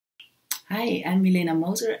Hi, I'm Milena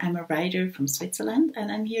Moser. I'm a writer from Switzerland, and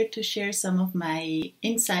I'm here to share some of my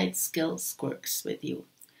inside skills quirks with you.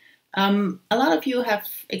 A lot of you have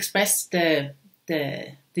expressed the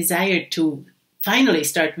desire to finally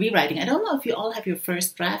start rewriting. I don't know if you all have your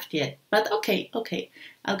first draft yet, but okay,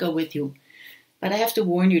 I'll go with you. But I have to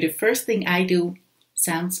warn you, the first thing I do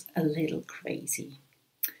sounds a little crazy.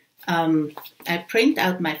 I print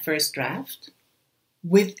out my first draft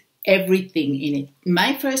with everything in it.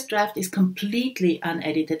 My first draft is completely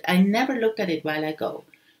unedited. I never look at it while I go.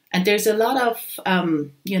 And there's a lot of,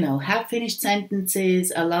 half-finished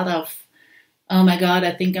sentences, a lot of, oh my God,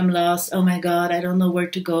 I think I'm lost. Oh my God, I don't know where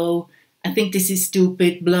to go. I think this is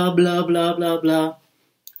stupid, blah, blah, blah, blah, blah.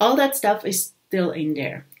 All that stuff is still in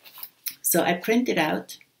there. So I print it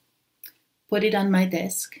out, put it on my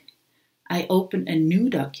desk. I open a new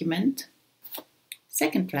document,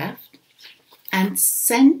 second draft, and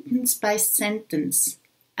sentence by sentence,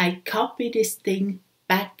 I copy this thing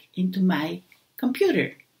back into my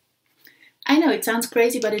computer. I know it sounds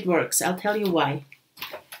crazy, but it works. I'll tell you why.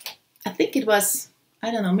 I think it was,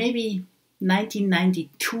 maybe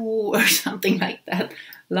 1992 or something like that,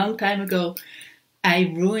 a long time ago.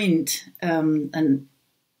 I ruined a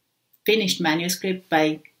finished manuscript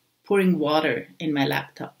by pouring water in my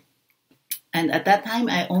laptop. And at that time,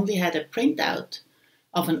 I only had a printout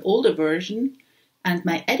of an older version, and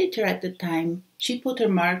my editor at the time, she put her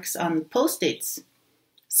marks on Post-its.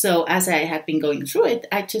 So as I had been going through it,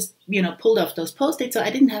 I just, pulled off those Post-its, so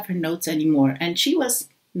I didn't have her notes anymore. And she was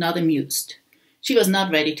not amused. She was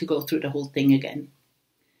not ready to go through the whole thing again.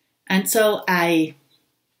 And so I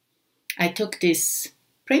took this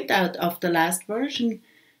printout of the last version,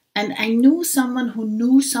 and I knew someone who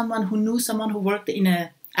knew someone who knew someone who worked in an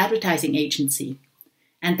advertising agency.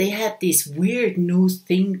 And they had this weird new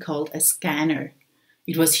thing called a scanner.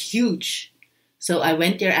 It was huge. So I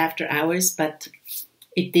went there after hours, but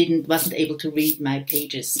it wasn't able to read my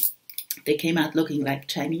pages. They came out looking like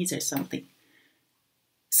Chinese or something.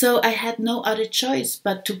 So I had no other choice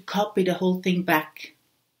but to copy the whole thing back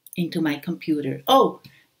into my computer. Oh,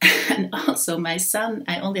 and also my son,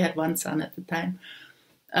 I only had one son at the time.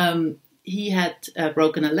 He had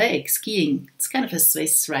broken a leg skiing. It's kind of a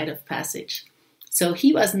Swiss rite of passage. So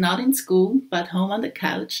he was not in school, but home on the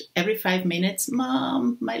couch every 5 minutes.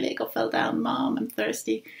 Mom, my Lego fell down. Mom, I'm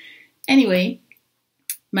thirsty. Anyway,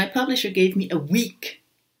 my publisher gave me a week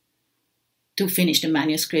to finish the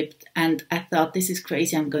manuscript. And I thought, this is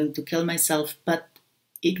crazy. I'm going to kill myself. But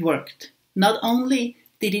it worked. Not only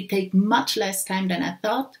did it take much less time than I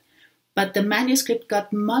thought, but the manuscript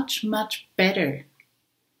got much, much better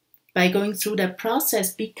by going through that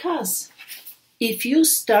process, because if you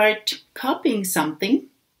start copying something,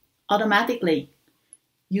 automatically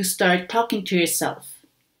you start talking to yourself.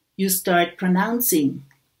 You start pronouncing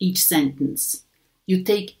each sentence. You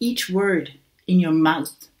take each word in your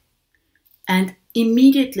mouth. And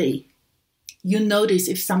immediately you notice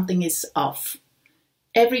if something is off.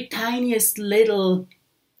 Every tiniest little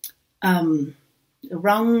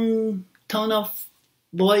wrong tone of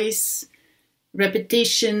voice,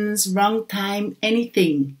 repetitions, wrong time,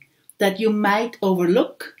 anything that you might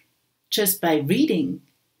overlook just by reading,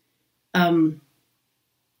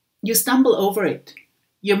 you stumble over it.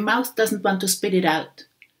 Your mouth doesn't want to spit it out.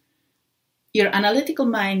 Your analytical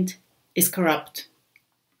mind is corrupt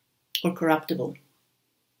or corruptible.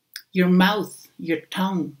 Your mouth, your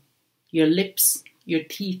tongue, your lips, your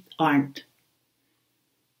teeth aren't.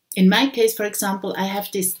 In my case, for example, I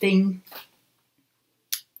have this thing,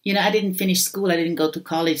 I didn't finish school, I didn't go to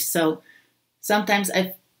college, so sometimes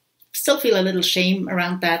I still feel a little shame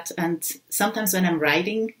around that. And sometimes when I'm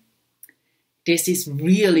writing, there's this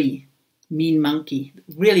really mean monkey,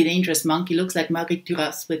 really dangerous monkey, looks like Marguerite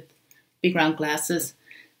Duras with big round glasses,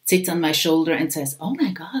 sits on my shoulder and says, oh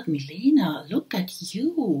my God, Milena, look at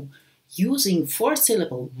you, using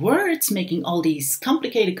 4-syllable words, making all these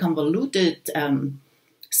complicated, convoluted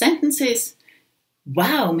sentences.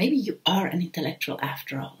 Wow, maybe you are an intellectual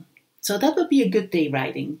after all. So that would be a good day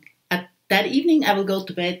writing. That evening, I will go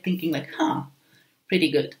to bed thinking like, pretty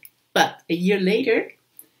good. But a year later,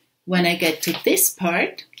 when I get to this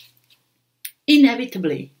part,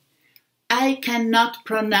 inevitably, I cannot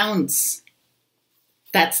pronounce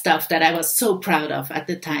that stuff that I was so proud of at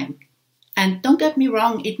the time. And don't get me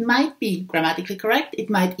wrong, it might be grammatically correct, it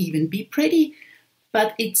might even be pretty,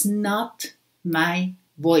 but it's not my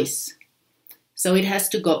voice. So it has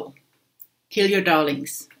to go. Kill your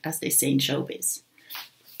darlings, as they say in showbiz.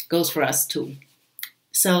 Goes for us too.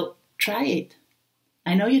 So try it.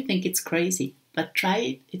 I know you think it's crazy, but try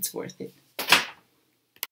it. It's worth it.